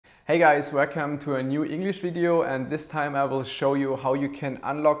Hey guys, welcome to a new English video, and this time I will show you how you can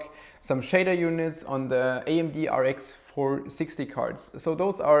unlock some shader units on the AMD RX 460 cards. So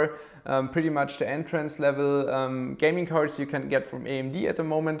those are pretty much the entrance level gaming cards you can get from AMD at the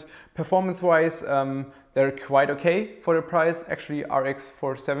moment. Performance wise, they're quite okay for the price. Actually, RX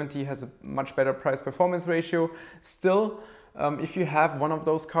 470 has a much better price performance ratio. Still, if you have one of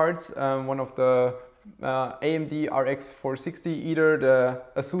those cards, one of the AMD RX 460, either the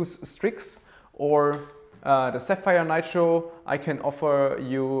Asus Strix or the Sapphire Nitro, I can offer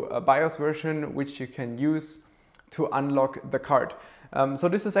you a BIOS version which you can use to unlock the card. So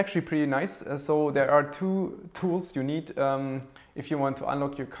this is actually pretty nice. So there are two tools you need if you want to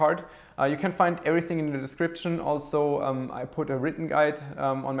unlock your card. You can find everything in the description. Also, I put a written guide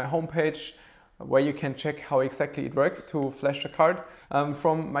on my homepage where you can check how exactly it works to flash the card.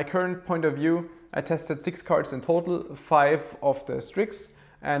 From my current point of view, I tested 6 cards in total, 5 of the Strix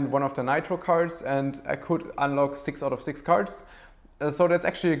and 1 of the Nitro cards, and I could unlock 6 out of 6 cards. So that's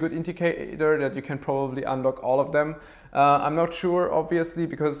actually a good indicator that you can probably unlock all of them. I'm not sure, obviously,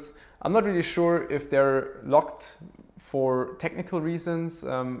 because I'm not really sure if they're locked for technical reasons,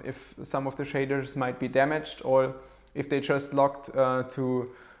 if some of the shaders might be damaged, or if they just locked to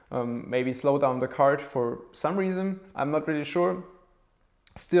maybe slow down the card for some reason. I'm not really sure.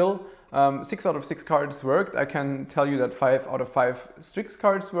 Still, 6 out of 6 cards worked. I can tell you that 5 out of 5 Strix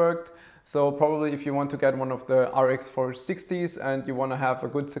cards worked. So probably if you want to get one of the RX 460s and you want to have a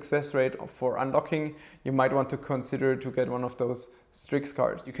good success rate for unlocking, you might want to consider to get one of those Strix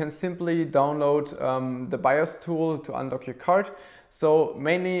cards. You can simply download the BIOS tool to unlock your card. So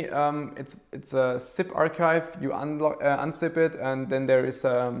mainly it's a zip archive. You unzip it, and then there is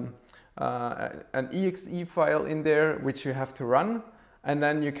an exe file in there which you have to run. And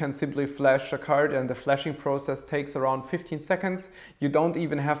then you can simply flash the card, and the flashing process takes around 15 seconds. You don't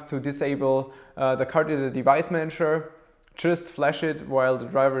even have to disable the card in the device manager. Just flash it while the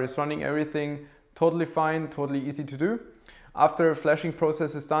driver is running everything. Totally fine, totally easy to do. After the flashing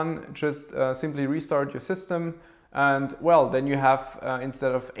process is done, just simply restart your system. And well, then you have,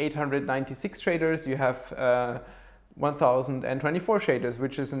 instead of 896 shaders, you have 1024 shaders,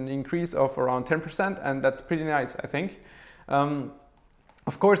 which is an increase of around 10%. And that's pretty nice, I think.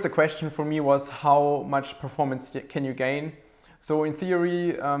 Of course, the question for me was how much performance can you gain? So in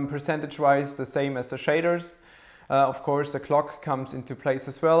theory, percentage-wise, the same as the shaders. Of course, the clock comes into place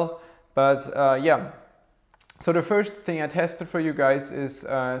as well. But yeah, so the first thing I tested for you guys is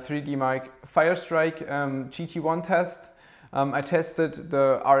 3D Mark Firestrike GT1 test. I tested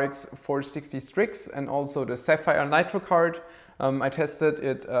the RX 460 Strix and also the Sapphire Nitro card. I tested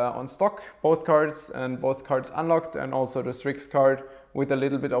it on stock, both cards, and both cards unlocked, and also the Strix card with a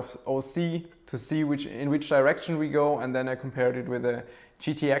little bit of OC to see in which direction we go, and then I compared it with a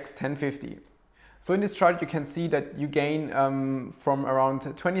GTX 1050. So in this chart you can see that you gain from around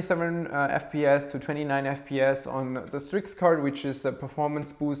 27 FPS to 29 FPS on the Strix card, which is a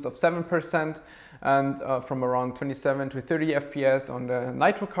performance boost of 7%, and from around 27 to 30 FPS on the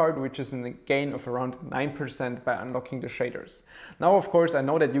Nitro card, which is a gain of around 9% by unlocking the shaders. Now, of course, I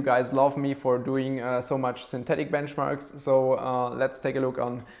know that you guys love me for doing so much synthetic benchmarks, so let's take a look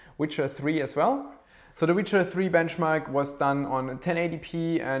on Witcher 3 as well. So the Witcher 3 benchmark was done on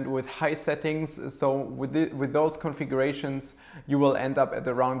 1080p and with high settings. So with those configurations, you will end up at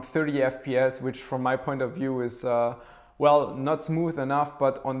around 30 FPS, which from my point of view is, well, not smooth enough,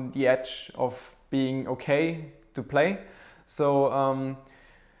 but on the edge of being okay to play. So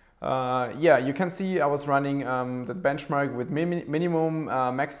yeah, you can see I was running the benchmark with minimum,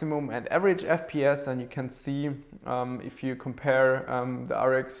 maximum and average FPS, and you can see if you compare the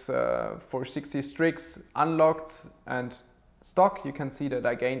RX 460 Strix unlocked and stock, you can see that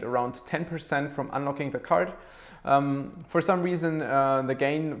I gained around 10% from unlocking the card. For some reason, the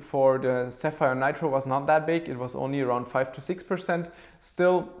gain for the Sapphire Nitro was not that big. It was only around 5 to 6%.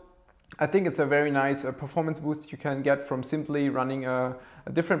 Still, I think it's a very nice performance boost you can get from simply running a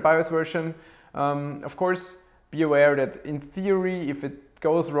different BIOS version. Of course, be aware that in theory, if it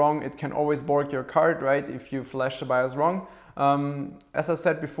goes wrong, it can always bork your card, right? If you flash the BIOS wrong. As I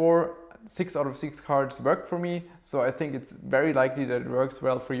said before, 6 out of 6 cards worked for me, so I think it's very likely that it works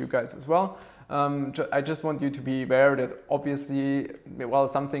well for you guys as well. I just want you to be aware that obviously, well,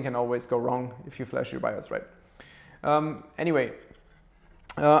 something can always go wrong if you flash your BIOS, right? Anyway.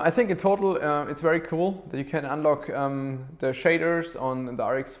 I think in total it's very cool that you can unlock the shaders on the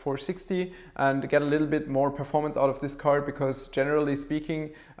RX 460 and get a little bit more performance out of this card, because generally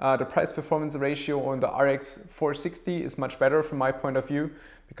speaking the price performance ratio on the RX 460 is much better from my point of view,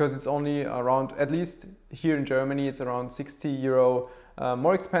 because it's only around, at least here in Germany, it's around 60 euro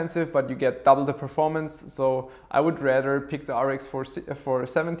more expensive, but you get double the performance. So I would rather pick the RX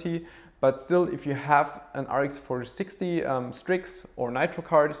 470, but still, if you have an RX 460 Strix or Nitro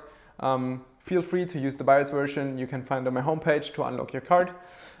card, feel free to use the BIOS version. You can find on my homepage to unlock your card.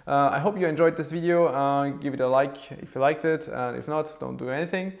 I hope you enjoyed this video. Give it a like if you liked it, and if not, don't do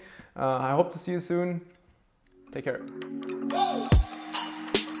anything. I hope to see you soon. Take care.